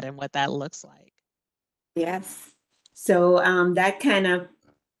revisit that and what that looks like. Yes. So that kind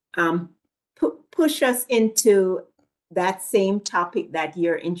of push us into that same topic that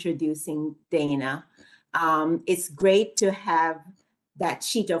you're introducing, Dana. It's great to have that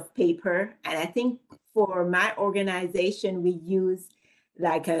sheet of paper. And I think for my organization, we use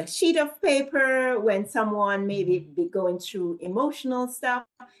like a sheet of paper when someone maybe be going through emotional stuff.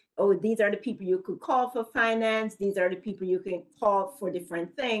 Oh, these are the people you could call for finance. These are the people you can call for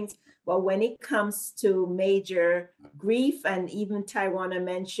different things. But when it comes to major grief, and even Taiwana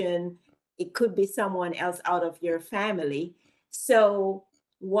mentioned, it could be someone else out of your family. So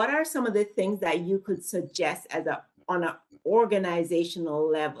what are some of the things that you could suggest on an organizational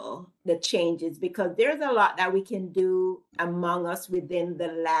level, the changes? Because there's a lot that we can do among us within the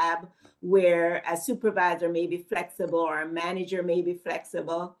lab where a supervisor may be flexible or a manager may be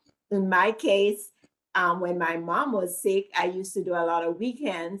flexible. In my case, when my mom was sick, I used to do a lot of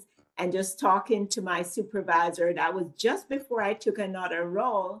weekends and just talking to my supervisor. That was just before I took another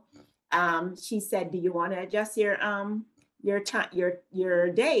role. She said, "Do you want to adjust your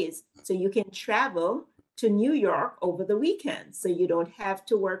days so you can travel to New York over the weekend, so you don't have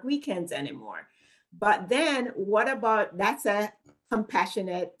to work weekends anymore. But then what about, that's a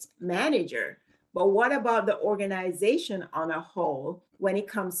compassionate manager, but what about the organization on a whole when it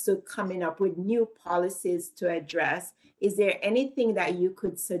comes to coming up with new policies to address? Is there anything that you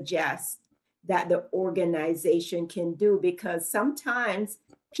could suggest that the organization can do? Because sometimes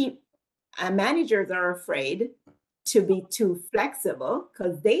managers are afraid to be too flexible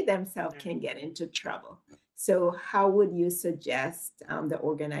because they themselves can get into trouble. So how would you suggest the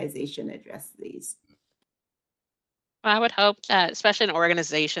organization address these? I would hope that, especially in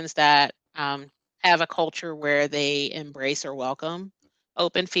organizations that have a culture where they embrace or welcome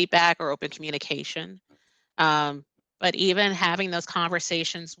open feedback or open communication, but even having those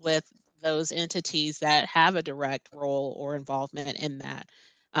conversations with those entities that have a direct role or involvement in that.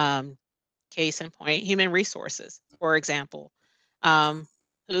 Case in point, human resources, for example. Um,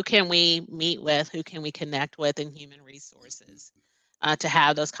 who can we meet with? Who can we connect with in human resources to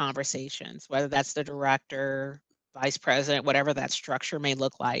have those conversations, whether that's the director, vice president, whatever that structure may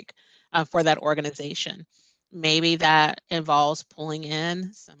look like for that organization. Maybe that involves pulling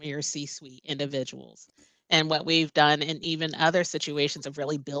in some of your C-suite individuals. And what we've done in even other situations of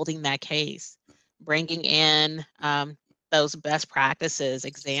really building that case, bringing in those best practices,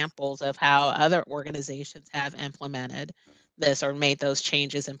 examples of how other organizations have implemented this or made those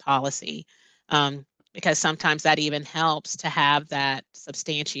changes in policy. Because sometimes that even helps to have that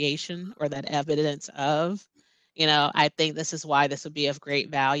substantiation or that evidence of, I think this is why this would be of great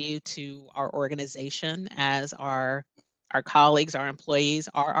value to our organization, as our colleagues, our employees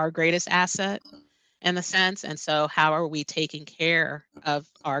are our greatest asset in the sense. And so how are we taking care of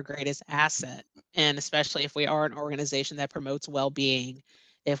our greatest asset? And especially if we are an organization that promotes well-being,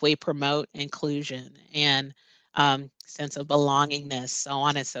 if we promote inclusion and sense of belongingness, so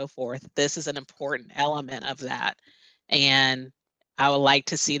on and so forth, this is an important element of that. And I would like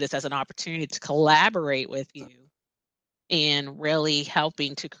to see this as an opportunity to collaborate with you in really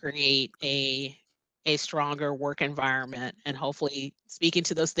helping to create a stronger work environment, and hopefully speaking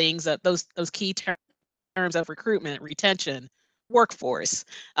to those things, that those key terms of recruitment, retention, workforce.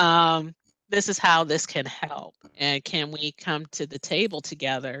 This is how this can help. And can we come to the table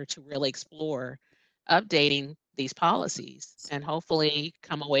together to really explore updating these policies and hopefully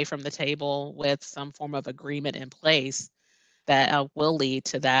come away from the table with some form of agreement in place that will lead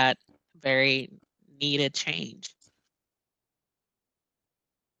to that very needed change.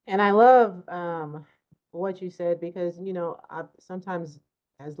 And I love what you said because, sometimes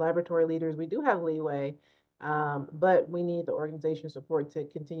as laboratory leaders, we do have leeway, but we need the organization support to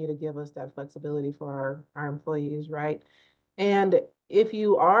continue to give us that flexibility for our employees, right? And if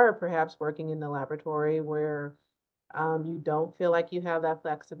you are perhaps working in the laboratory where you don't feel like you have that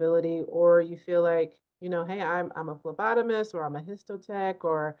flexibility, or you feel like, hey, I'm a phlebotomist, or I'm a histotech,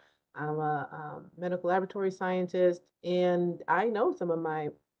 or I'm a medical laboratory scientist, and I know some of my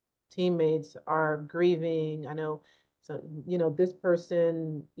teammates are grieving. I know, so, this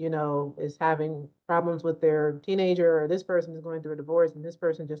person, is having problems with their teenager, or this person is going through a divorce, and this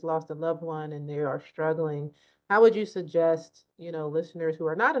person just lost a loved one and they are struggling. How would you suggest, listeners who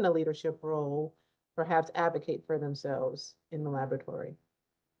are not in a leadership role perhaps advocate for themselves in the laboratory?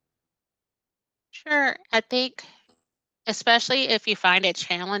 Sure. I think, especially if you find it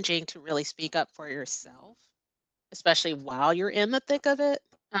challenging to really speak up for yourself, especially while you're in the thick of it,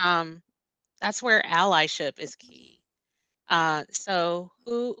 that's where allyship is key. So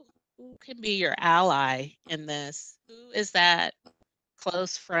who can be your ally in this? Who is that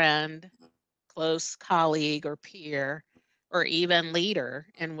close friend, close colleague or peer, or even leader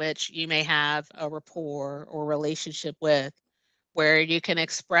in which you may have a rapport or relationship with, where you can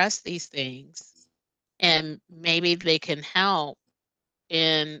express these things and maybe they can help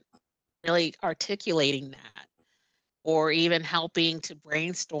in really articulating that, or even helping to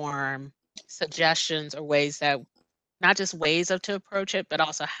brainstorm suggestions or ways that, not just ways of to approach it, but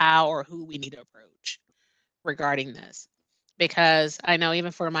also how or who we need to approach regarding this. Because I know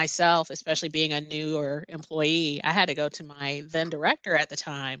even for myself, especially being a newer employee, I had to go to my then director at the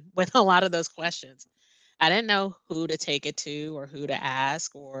time with a lot of those questions. I didn't know who to take it to or who to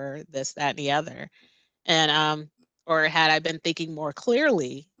ask or this, that, and the other. And or had I been thinking more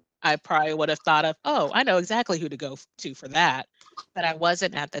clearly, I probably would have thought of, oh, I know exactly who to go to for that. But I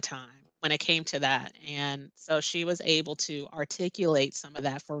wasn't at the time when it came to that. And so she was able to articulate some of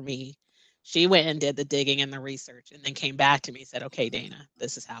that for me. She went and did the digging and the research and then came back to me and said, okay, Dana,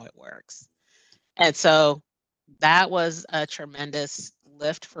 this is how it works. And so that was a tremendous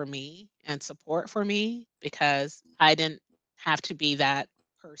lift for me and support for me, because I didn't have to be that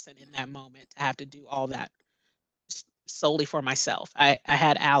person in that moment to have to do all that solely for myself. I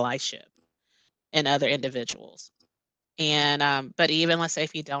had allyship in other individuals. And but even let's say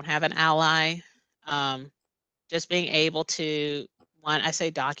if you don't have an ally, um, just being able to one, I say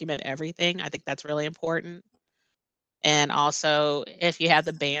document everything. I think that's really important. And also, if you have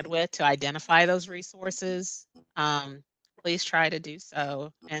the bandwidth to identify those resources, um, please try to do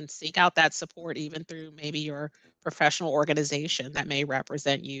so and seek out that support, even through maybe your professional organization that may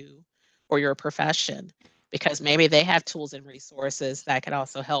represent you or your profession, because maybe they have tools and resources that could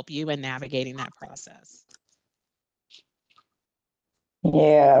also help you in navigating that process.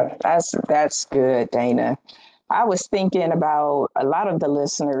 Yeah, that's good, Dana. I was thinking about a lot of the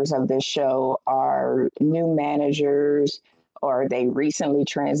listeners of this show are new managers or they recently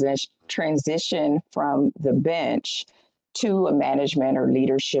transition from the bench to a management or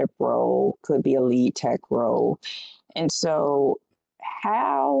leadership role, could be a lead tech role. And so,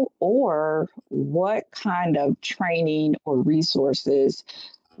 how or what kind of training or resources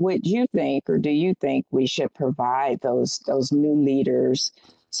would you think, or do you think we should provide those new leaders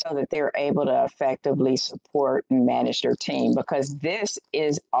so that they're able to effectively support and manage their team? Because this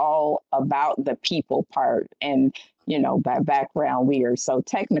is all about the people part. And by background, we are so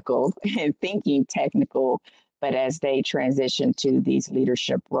technical and thinking technical. But as they transition to these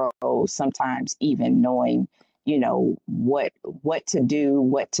leadership roles, sometimes even knowing, what to do,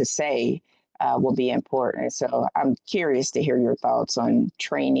 what to say, will be important. So I'm curious to hear your thoughts on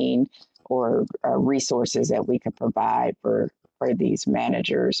training or resources that we could provide for these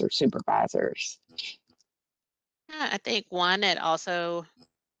managers or supervisors. Yeah, I think one, it also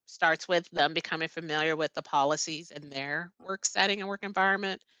starts with them becoming familiar with the policies in their work setting and work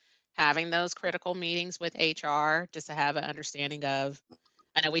environment, having those critical meetings with HR just to have an understanding of.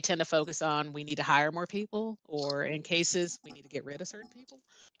 I know we tend to focus on we need to hire more people, or in cases we need to get rid of certain people.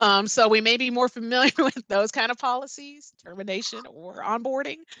 So we may be more familiar with those kind of policies, termination or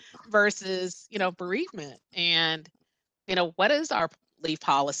onboarding, versus bereavement. And what is our leave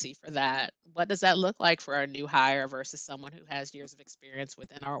policy for that? What does that look like for a new hire versus someone who has years of experience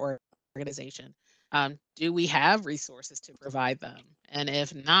within our organization? Do we have resources to provide them? And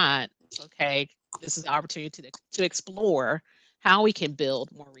if not, okay, this is the opportunity to explore how we can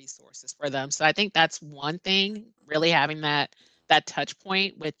build more resources for them. So I think that's one thing, really having that touch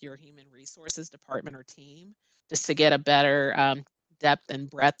point with your human resources department or team, just to get a better depth and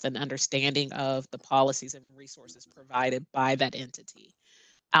breadth and understanding of the policies and resources provided by that entity.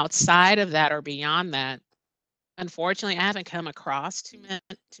 Outside of that or beyond that, unfortunately, I haven't come across too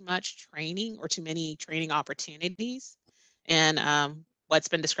much training or too many training opportunities and what's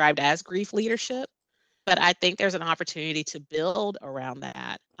been described as grief leadership. But I think there's an opportunity to build around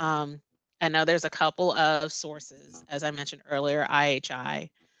that. I know there's a couple of sources, as I mentioned earlier, IHI,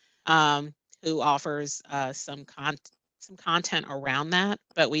 um, who offers some content around that,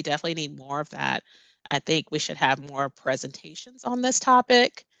 but we definitely need more of that. I think we should have more presentations on this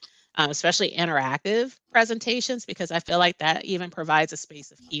topic, especially interactive presentations, because I feel like that even provides a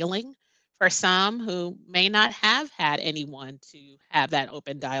space of healing for some who may not have had anyone to have that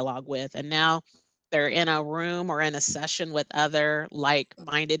open dialogue with. And now they're in a room or in a session with other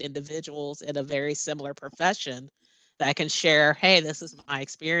like-minded individuals in a very similar profession that can share, hey, this is my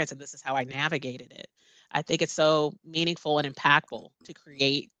experience and this is how I navigated it. I think it's so meaningful and impactful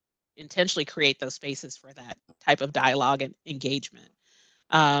to intentionally create those spaces for that type of dialogue and engagement.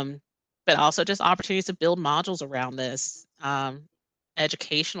 Um, but also just opportunities to build modules around this,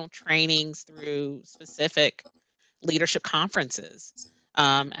 educational trainings through specific leadership conferences,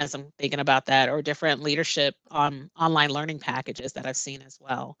 as I'm thinking about that, or different leadership online learning packages that I've seen as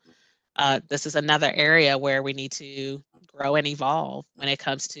well. This is another area where we need to grow and evolve when it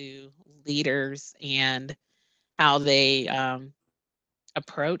comes to leaders and how they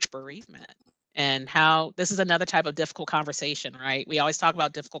approach bereavement, and how this is another type of difficult conversation, right? We always talk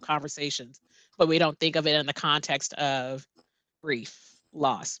about difficult conversations, but we don't think of it in the context of grief,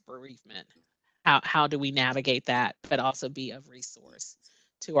 loss, bereavement. How do we navigate that, but also be of resource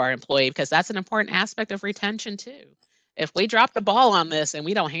to our employee? Because that's an important aspect of retention too. If we drop the ball on this and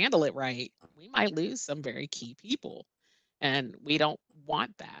we don't handle it right, we might lose some very key people, and we don't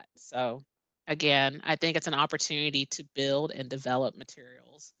want that. So again, I think it's an opportunity to build and develop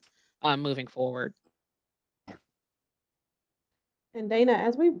materials moving forward. And Dana,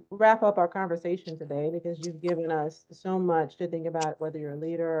 as we wrap up our conversation today, because you've given us so much to think about, whether you're a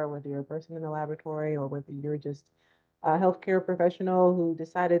leader or whether you're a person in the laboratory or whether you're just a healthcare professional who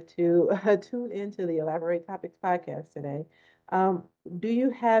decided to tune into the Elaborate Topics podcast today, Um, do you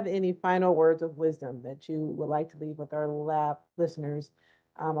have any final words of wisdom that you would like to leave with our lab listeners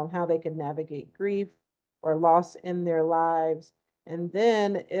on how they can navigate grief or loss in their lives? And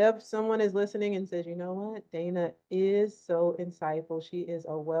then, if someone is listening and says, you know what, Dana is so insightful, she is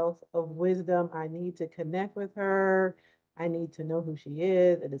a wealth of wisdom. I need to connect with her. I need to know who she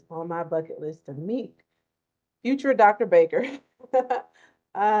is. It is on my bucket list to meet future Dr. Baker.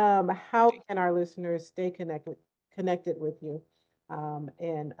 How can our listeners stay connected with you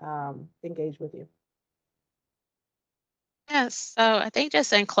and engage with you? Yes. So I think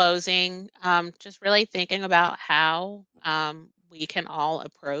just in closing, just really thinking about how we can all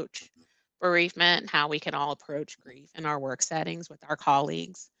approach bereavement, how we can all approach grief in our work settings with our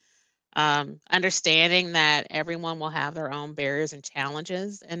colleagues. Understanding that everyone will have their own barriers and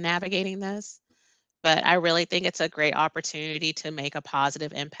challenges in navigating this. But I really think it's a great opportunity to make a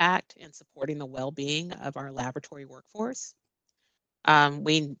positive impact in supporting the well being of our laboratory workforce.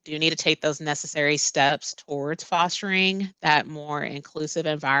 We do need to take those necessary steps towards fostering that more inclusive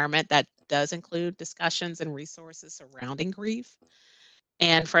environment that does include discussions and resources surrounding grief.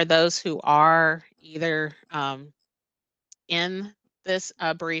 And for those who are either in this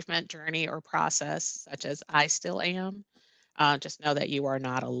bereavement journey or process, such as I still am, just know that you are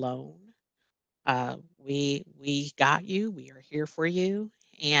not alone. We got you. We are here for you,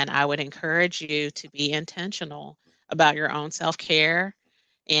 and I would encourage you to be intentional about your own self care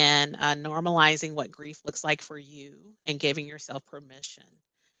and normalizing what grief looks like for you, and giving yourself permission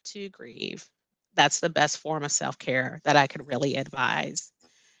to grieve. That's the best form of self care that I could really advise.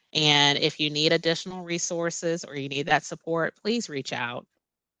 And if you need additional resources or you need that support, please reach out.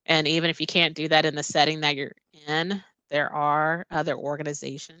 And even if you can't do that in the setting that you're in, there are other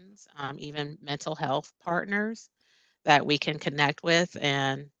organizations, even mental health partners that we can connect with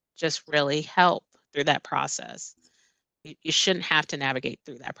and just really help through that process. You shouldn't have to navigate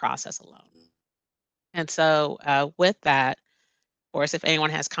through that process alone. And so, with that, of course, if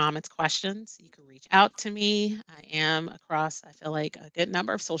anyone has comments, questions, you can reach out to me. I am across, I feel like, a good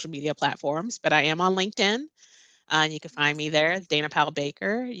number of social media platforms, but I am on LinkedIn. You can find me there, Dana Powell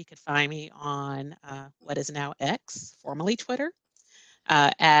Baker. You can find me on what is now X, formerly Twitter,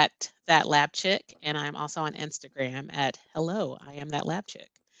 at That Lab Chick. And I'm also on Instagram at Hello, I am That Lab Chick.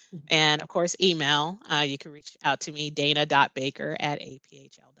 And of course, email. You can reach out to me,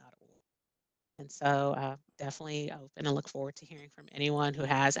 dana.baker@aphl.org. And so definitely open and look forward to hearing from anyone who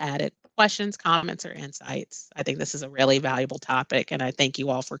has added questions, comments, or insights. I think this is a really valuable topic, and I thank you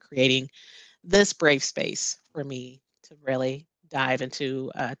all for creating this brave space for me to really dive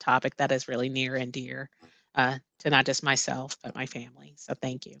into a topic that is really near and dear to not just myself, but my family. So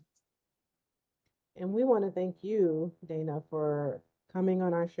thank you. And we want to thank you, Dana, for coming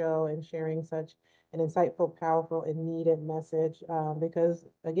on our show and sharing such an insightful, powerful, and needed message. Because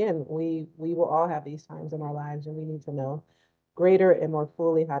again, we will all have these times in our lives, and we need to know greater and more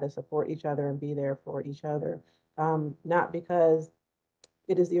fully how to support each other and be there for each other. Not because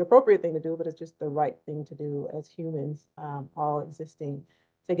it is the appropriate thing to do, but it's just the right thing to do as humans, all existing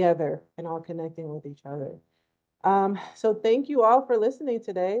together and all connecting with each other. So thank you all for listening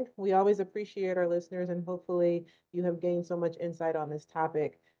today. We always appreciate our listeners, and hopefully you have gained so much insight on this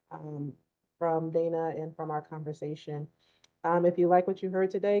topic from Dana and from our conversation. If you like what you heard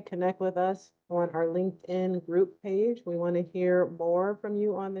today, connect with us on our LinkedIn group page. We want to hear more from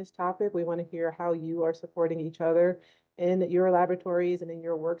you on this topic. We want to hear how you are supporting each other in your laboratories and in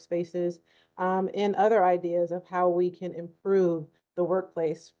your workspaces, and other ideas of how we can improve the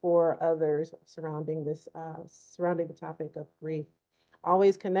workplace for others surrounding surrounding the topic of grief.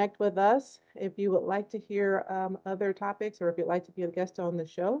 Always connect with us if you would like to hear other topics, or if you'd like to be a guest on the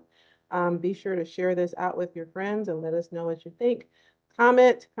show. Be sure to share this out with your friends and let us know what you think.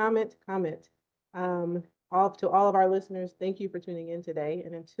 Comment, comment, comment. To all of our listeners, thank you for tuning in today.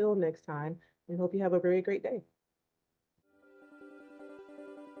 And until next time, we hope you have a very great day.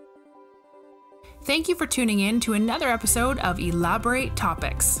 Thank you for tuning in to another episode of Elaborate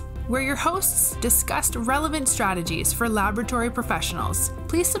Topics, where your hosts discussed relevant strategies for laboratory professionals.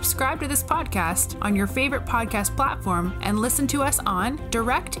 Please subscribe to this podcast on your favorite podcast platform and listen to us on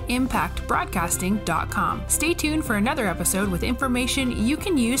directimpactbroadcasting.com. Stay tuned for another episode with information you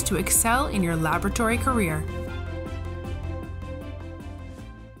can use to excel in your laboratory career.